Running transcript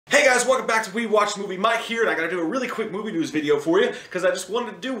guys, welcome back to We Watch Movie. Mike here, and I gotta do a really quick movie news video for you because I just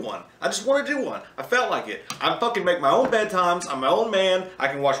wanted to do one. I felt like it. I fucking make my own bedtimes. I'm my own man. I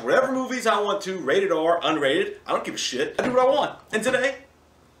can watch whatever movies I want to, rated R, unrated. I don't give a shit. I do what I want. And today,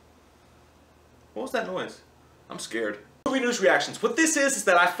 what was that noise? I'm scared. Movie news reactions. What this is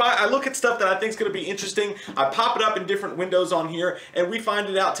that I look at stuff that I think is going to be interesting. I pop it up in different windows on here, and we find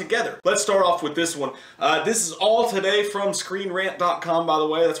it out together. Let's start off with this one. This is all today from ScreenRant.com, by the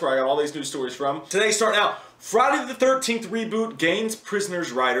way. That's where I got all these news stories from. Today, starting out, Friday the 13th reboot gains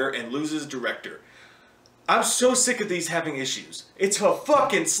prisoners writer and loses director. I'm so sick of these having issues. It's a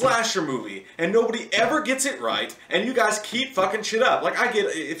fucking slasher movie, and nobody ever gets it right, and you guys keep fucking shit up. Like, I get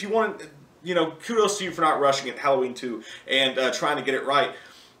it. If you want, you know, kudos to you for not rushing it, Halloween 2, and trying to get it right.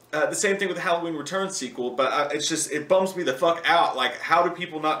 The same thing with the Halloween Returns sequel, but it's just, it bums me the fuck out. Like, how do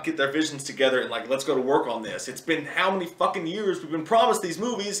people not get their visions together and, like, let's go to work on this? It's been how many fucking years we've been promised these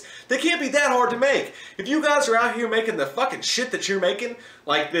movies? They can't be that hard to make. If you guys are out here making the fucking shit that you're making,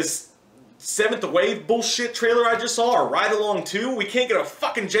 like this Seventh Wave bullshit trailer I just saw, or Ride Along 2, we can't get a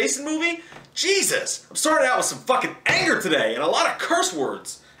fucking Jason movie? Jesus! I'm starting out with some fucking anger today, and a lot of curse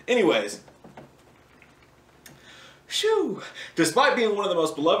words. Anyways. Phew. Despite being one of the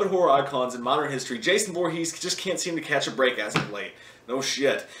most beloved horror icons in modern history, Jason Voorhees just can't seem to catch a break as of late. No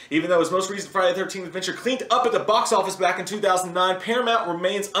shit. Even though his most recent Friday the 13th adventure cleaned up at the box office back in 2009, Paramount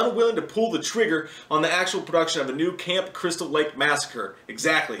remains unwilling to pull the trigger on the actual production of a new Camp Crystal Lake Massacre.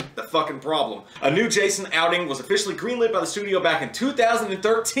 Exactly. The fucking problem. A new Jason outing was officially greenlit by the studio back in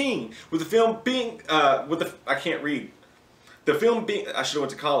 2013, with the film being, I can't read. The film being, I should have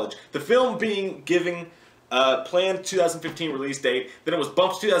went to college. The film being giving planned 2015 release date, then it was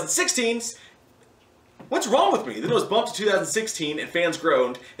bumped to 2016. What's wrong with me? Then it was bumped to 2016 and fans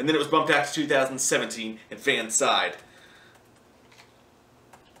groaned, and then it was bumped out to 2017 and fans sighed.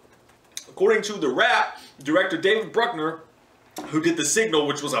 According to The Wrap, director David Bruckner, who did The Signal,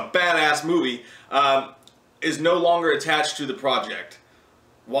 which was a badass movie, is no longer attached to the project.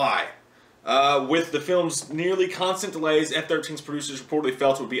 Why? With the film's nearly constant delays, F-13's producers reportedly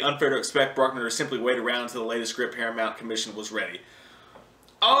felt it would be unfair to expect Bruckner to simply wait around until the latest script Paramount commission was ready.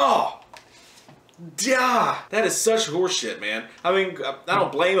 Oh! Yeah! That is such horseshit, man. I mean, I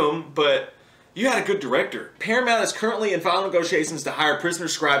don't blame him, but you had a good director. Paramount is currently in final negotiations to hire prisoner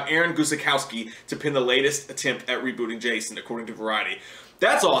scribe Aaron Guzikowski to pin the latest attempt at rebooting Jason, according to Variety.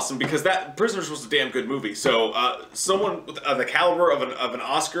 That's awesome, because that Prisoners was a damn good movie. So someone with the caliber of an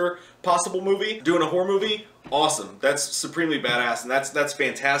Oscar possible movie doing a horror movie, awesome. That's supremely badass, and that's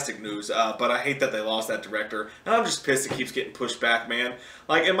fantastic news. But I hate that they lost that director, and I'm just pissed it keeps getting pushed back, man.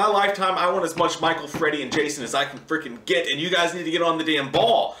 Like, in my lifetime, I want as much Michael, Freddy, and Jason as I can freaking get, and you guys need to get on the damn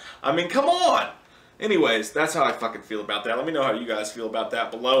ball. I mean, come on! Anyways, that's how I fucking feel about that. Let me know how you guys feel about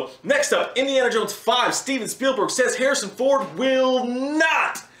that below. Next up, Indiana Jones 5. Steven Spielberg says Harrison Ford will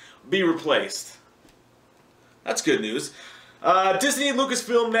not be replaced. That's good news. Disney and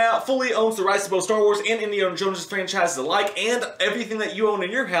Lucasfilm now fully owns the rights to both Star Wars and Indiana Jones franchises alike, and everything that you own in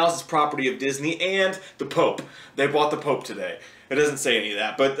your house is property of Disney and the Pope. They bought the Pope today. It doesn't say any of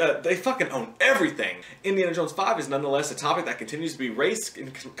that, but they fucking own everything. Indiana Jones 5 is nonetheless a topic that continues to be raised in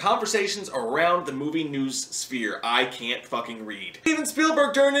conversations around the movie news sphere. I can't fucking read. Steven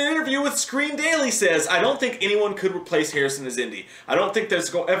Spielberg, during an interview with Screen Daily, says, "I don't think anyone could replace Harrison as Indy. I don't think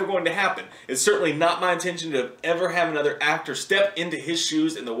that's ever going to happen. It's certainly not my intention to ever have another actor step into his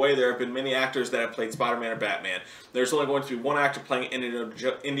shoes in the way there have been many actors that have played Spider-Man or Batman. There's only going to be one actor playing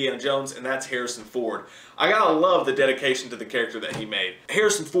Indiana Jones, and that's Harrison Ford." I gotta love the dedication to the character that he made.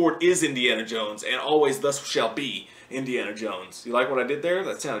 Harrison Ford is Indiana Jones, and always thus shall be Indiana Jones. You like what I did there?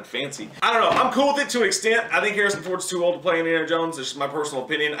 That sounded fancy. I don't know. I'm cool with it to an extent. I think Harrison Ford's too old to play Indiana Jones. It's just my personal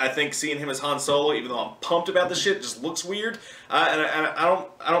opinion. I think seeing him as Han Solo, even though I'm pumped about the shit, just looks weird. And I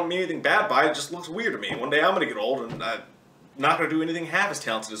don't mean anything bad by it. It just looks weird to me. One day I'm gonna get old, and not going to do anything half as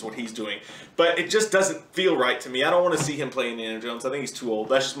talented as what he's doing. But it just doesn't feel right to me. I don't want to see him playing Indiana Jones. I think he's too old.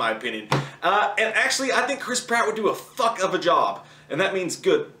 That's just my opinion. And actually, I think Chris Pratt would do a fuck of a job. And that means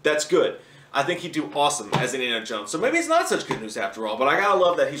good. That's good. I think he'd do awesome as Indiana Jones. So maybe it's not such good news after all. But I gotta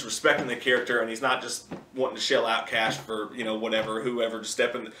love that he's respecting the character and he's not just wanting to shell out cash for, you know, whatever, whoever. Just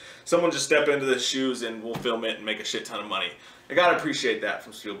someone just step into the shoes and we'll film it and make a shit ton of money. I gotta appreciate that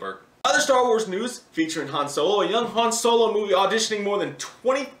from Spielberg. Other Star Wars news featuring Han Solo. A young Han Solo movie auditioning more than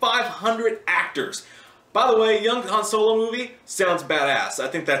 2,500 actors. By the way, young Han Solo movie sounds badass. I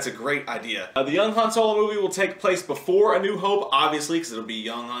think that's a great idea. The young Han Solo movie will take place before A New Hope, obviously, because it'll be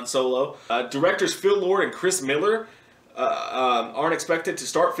young Han Solo. Directors Phil Lord and Chris Miller aren't expected to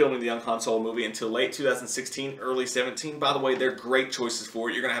start filming the young Han Solo movie until late 2016, early 17. By the way, they're great choices for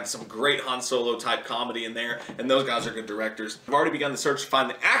it. You're going to have some great Han Solo type comedy in there, and those guys are good directors. I've already begun the search to find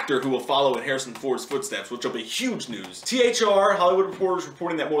the actor who will follow in Harrison Ford's footsteps, which will be huge news. THR, Hollywood Reporter, is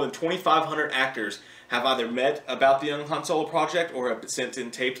reporting that more than 2,500 actors have either met about the young Han Solo project or have sent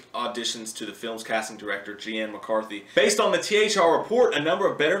in taped auditions to the film's casting director, Gian McCarthy. Based on the THR report, a number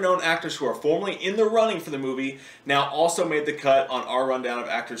of better-known actors who are formerly in the running for the movie now also made the cut on our rundown of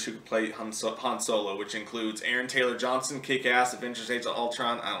actors who could play Han Solo, which includes Aaron Taylor Johnson, Kick-Ass, Avengers: Age of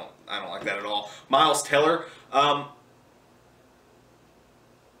Ultron. I don't like that at all. Miles Teller.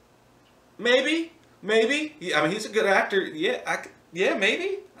 Maybe. Yeah, I mean, he's a good actor. Yeah,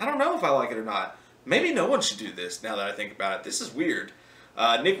 maybe. I don't know if I like it or not. Maybe no one should do this, now that I think about it. This is weird.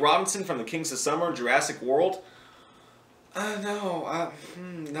 Nick Robinson from The Kings of Summer, Jurassic World. No, I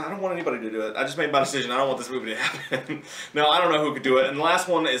don't want anybody to do it. I just made my decision. I don't want this movie to happen. No, I don't know who could do it. And the last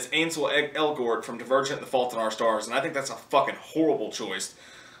one is Ansel Elgort from Divergent and The Fault in Our Stars. And I think that's a fucking horrible choice.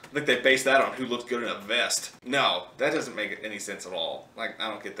 I think they based that on who looks good in a vest. No, that doesn't make any sense at all. Like, I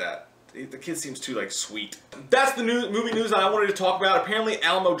don't get that. The kid seems too, like, sweet. That's the movie news that I wanted to talk about. Apparently,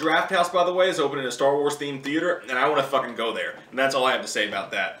 Alamo Drafthouse, by the way, is opening a Star Wars-themed theater, and I want to fucking go there. And that's all I have to say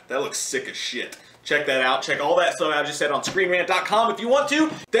about that. That looks sick as shit. Check that out. Check all that stuff I just said on ScreenRant.com if you want to.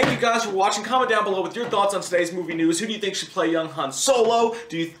 Thank you guys for watching. Comment down below with your thoughts on today's movie news. Who do you think should play young Han Solo?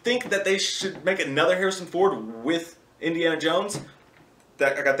 Do you think that they should make another Harrison Ford with Indiana Jones?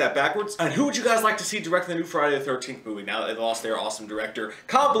 I got that backwards. And who would you guys like to see direct the new Friday the 13th movie now that they lost their awesome director?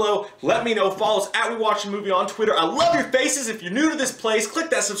 Comment below, let me know. Follow us at WeWatchTheMovie on Twitter. I love your faces. If you're new to this place, click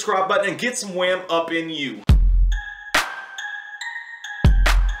that subscribe button and get some wham up in you.